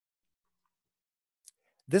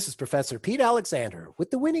This is Professor Pete Alexander with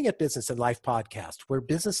the Winning at Business and Life podcast, where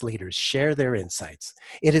business leaders share their insights.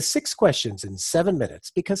 It is 6 questions in 7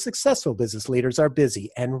 minutes because successful business leaders are busy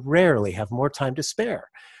and rarely have more time to spare.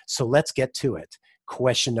 So let's get to it.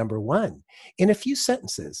 Question number 1. In a few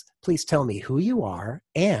sentences, please tell me who you are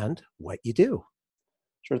and what you do.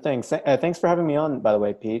 Sure thing. Thanks for having me on, by the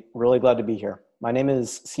way, Pete. Really glad to be here. My name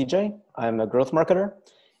is CJ. I'm a growth marketer.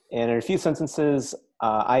 And in a few sentences,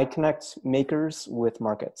 I connect makers with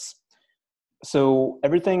markets. So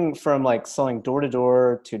everything from like selling door to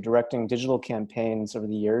door to directing digital campaigns over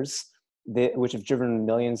the years, which have driven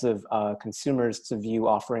millions of consumers to view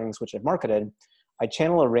offerings which I've marketed, I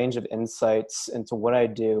channel a range of insights into what I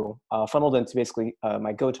do, funneled into basically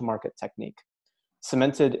my go-to-market technique,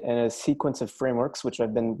 cemented in a sequence of frameworks, which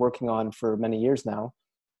I've been working on for many years now.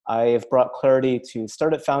 I have brought clarity to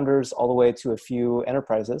startup founders all the way to a few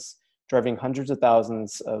enterprises, driving hundreds of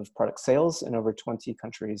thousands of product sales in over 20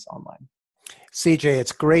 countries online. CJ,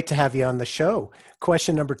 it's great to have you on the show.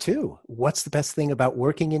 Question number 2, what's the best thing about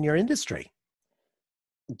working in your industry?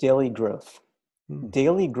 Daily growth.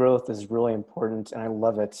 Daily growth is really important, and I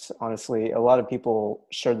love it. Honestly, a lot of people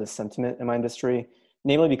share this sentiment in my industry,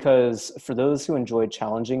 namely because for those who enjoy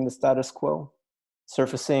challenging the status quo,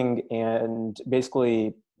 surfacing and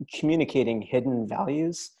basically communicating hidden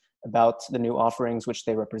values about the new offerings which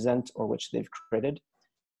they represent or which they've created,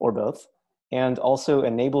 or both, and also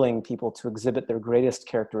enabling people to exhibit their greatest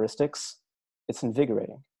characteristics, it's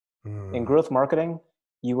invigorating. In growth marketing,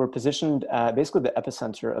 you were positioned at basically the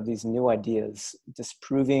epicenter of these new ideas,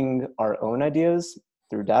 disproving our own ideas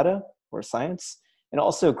through data or science, and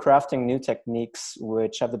also crafting new techniques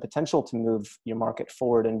which have the potential to move your market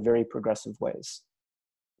forward in very progressive ways.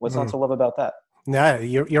 What's not to love about that? No,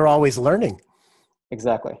 you're always learning.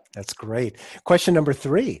 Exactly. That's great. Question number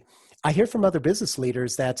 3. I hear from other business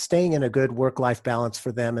leaders that staying in a good work-life balance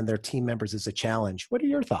for them and their team members is a challenge. What are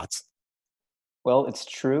your thoughts? Well, it's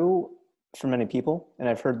true for many people, and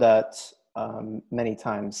I've heard that many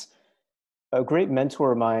times. A great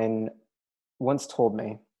mentor of mine once told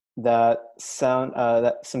me that some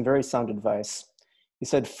very sound advice. He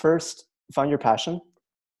said, first, find your passion,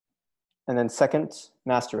 and then second,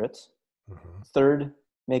 master it. Mm-hmm. Third,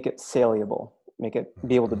 make it saleable, make it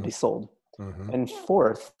be able to be sold. Mm-hmm. And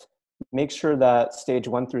fourth, make sure that stage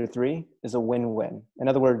 1 through 3 is a win-win. In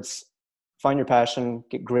other words, find your passion,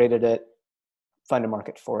 get great at it, find a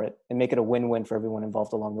market for it, and make it a win-win for everyone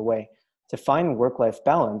involved along the way. To find work-life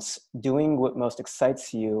balance, doing what most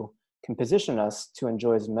excites you can position us to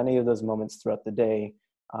enjoy as many of those moments throughout the day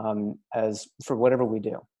as for whatever we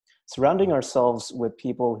do. Surrounding ourselves with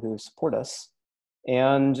people who support us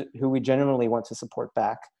and who we genuinely want to support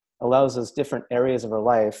back allows us different areas of our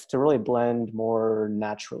life to really blend more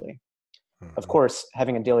naturally. Mm-hmm. Of course,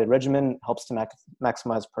 having a daily regimen helps to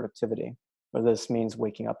maximize productivity. Whether this means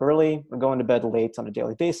waking up early or going to bed late on a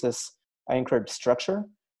daily basis, I encourage structure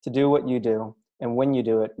to do what you do, and when you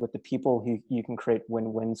do it, with the people who you can create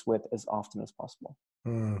win-wins with as often as possible.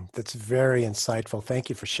 That's very insightful. Thank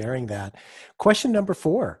you for sharing that. Question number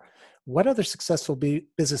 4. What other successful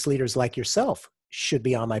business leaders like yourself should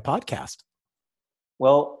be on my podcast?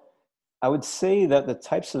 Well, I would say that the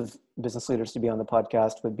types of business leaders to be on the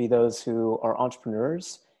podcast would be those who are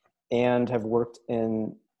entrepreneurs and have worked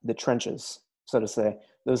in the trenches, so to say.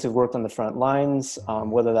 Those who've worked on the front lines,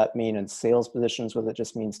 whether that mean in sales positions, whether it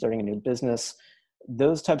just means starting a new business,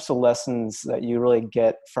 those types of lessons that you really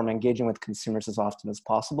get from engaging with consumers as often as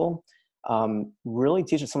possible really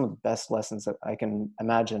teach us some of the best lessons that I can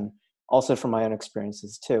imagine, also from my own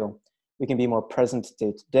experiences too. We can be more present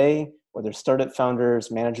day to day, whether startup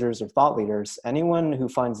founders, managers, or thought leaders, anyone who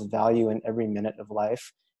finds value in every minute of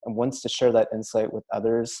life and wants to share that insight with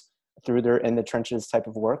others through their in the trenches type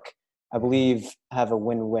of work, I believe have a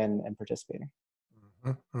win-win in participating.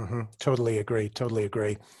 Mm-hmm. Mm-hmm. Totally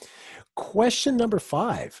agree. Question number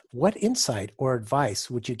 5, what insight or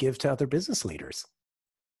advice would you give to other business leaders?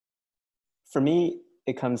 For me,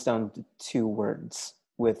 it comes down to 2 words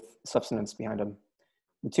with substance behind them.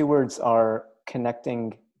 The 2 words are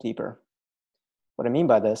connecting deeper. What I mean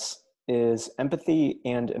by this is empathy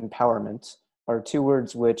and empowerment are 2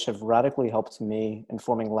 words which have radically helped me in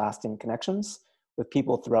forming lasting connections with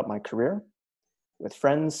people throughout my career, with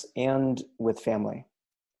friends, and with family.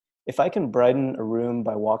 If I can brighten a room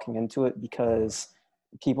by walking into it because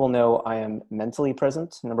people know I am mentally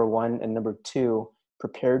present, number 1, and number 2,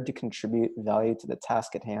 prepared to contribute value to the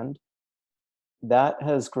task at hand, that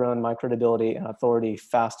has grown my credibility and authority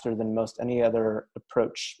faster than most any other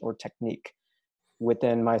approach or technique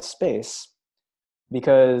within my space,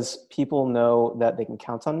 because people know that they can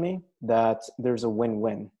count on me, that there's a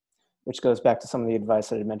win-win. which goes back to some of the advice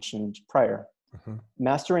that I mentioned prior. Mm-hmm.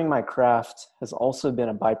 Mastering my craft has also been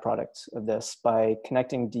a byproduct of this by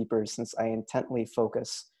connecting deeper, since I intently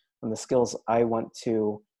focus on the skills I want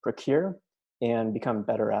to procure and become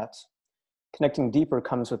better at. Connecting deeper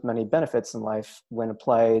comes with many benefits in life when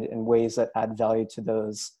applied in ways that add value to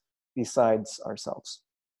those besides ourselves.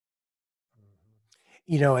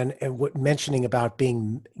 And what mentioning about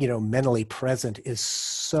being, mentally present is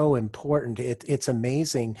so important. It's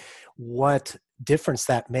amazing what difference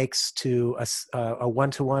that makes to a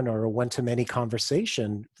one-to-one or a one-to-many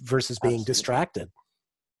conversation versus being Absolutely. distracted.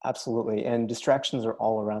 Absolutely. And distractions are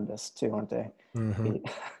all around us too, aren't they? Mm-hmm.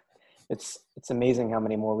 It's amazing how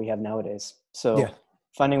many more we have nowadays. So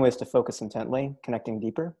finding ways to focus intently, connecting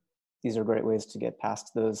deeper, these are great ways to get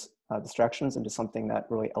past those distractions into something that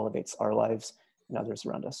really elevates our lives and others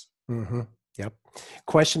around us. Mm-hmm. Yep.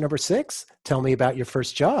 Question number 6, tell me about your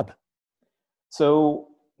first job. So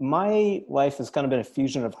my life has kind of been a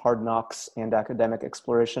fusion of hard knocks and academic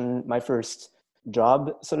exploration. My first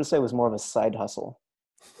job, so to say, was more of a side hustle.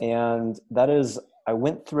 And that is, I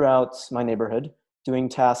went throughout my neighborhood doing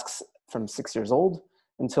tasks from 6 years old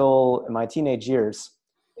until my teenage years,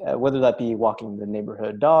 whether that be walking the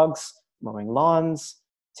neighborhood dogs, mowing lawns,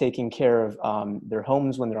 taking care of their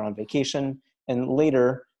homes when they're on vacation, and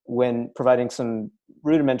later when providing some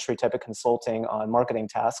rudimentary type of consulting on marketing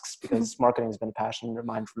tasks, because marketing has been a passion of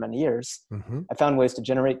mine for many years. Mm-hmm. I found ways to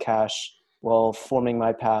generate cash while forming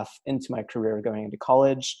my path into my career, going into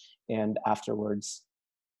college and afterwards.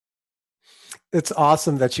 It's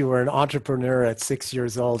awesome that you were an entrepreneur at 6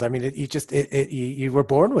 years old. I mean, you were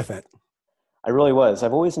born with it. I really was.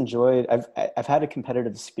 I've always enjoyed, I've had a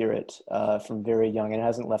competitive spirit from very young, and it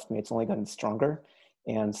hasn't left me. It's only gotten stronger.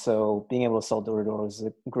 And so being able to sell door to door was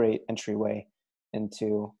a great entryway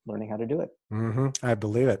into learning how to do it. Mm-hmm. I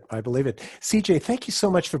believe it. CJ, thank you so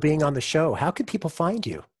much for being on the show. How can people find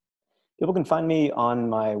you? People can find me on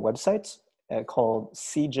my website called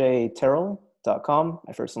cjterrell.com.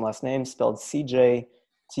 My first and last name spelled CJ,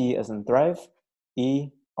 T as in thrive,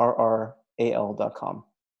 ERRAL.com.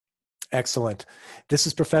 Excellent. This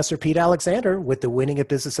is Professor Pete Alexander with the Winning at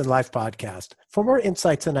Business and Life podcast. For more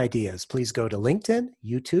insights and ideas, please go to LinkedIn,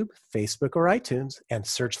 YouTube, Facebook, or iTunes and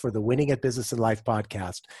search for the Winning at Business and Life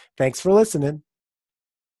podcast. Thanks for listening.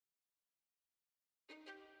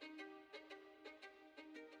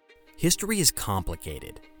 History is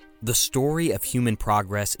complicated. The story of human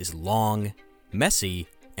progress is long, messy,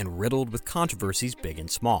 and riddled with controversies big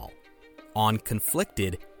and small. On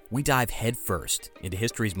Conflicted, we dive headfirst into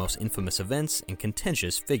history's most infamous events and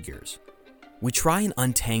contentious figures. We try and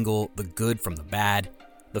untangle the good from the bad,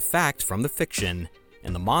 the fact from the fiction,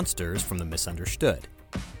 and the monsters from the misunderstood.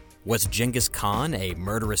 Was Genghis Khan a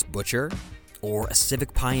murderous butcher or a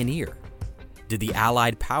civic pioneer? Did the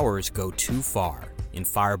Allied powers go too far in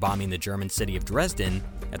firebombing the German city of Dresden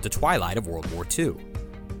at the twilight of World War II?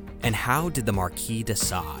 And how did the Marquis de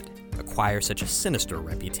Sade acquire such a sinister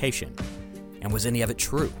reputation? And was any of it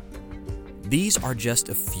true? These are just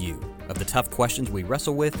a few of the tough questions we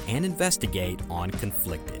wrestle with and investigate on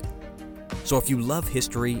Conflicted. So if you love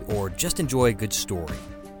history or just enjoy a good story,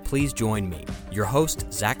 please join me, your host,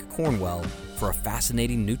 Zach Cornwell, for a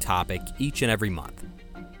fascinating new topic each and every month.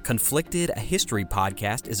 Conflicted, a history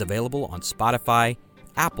podcast, is available on Spotify,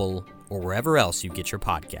 Apple, or wherever else you get your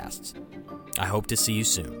podcasts. I hope to see you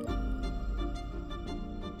soon.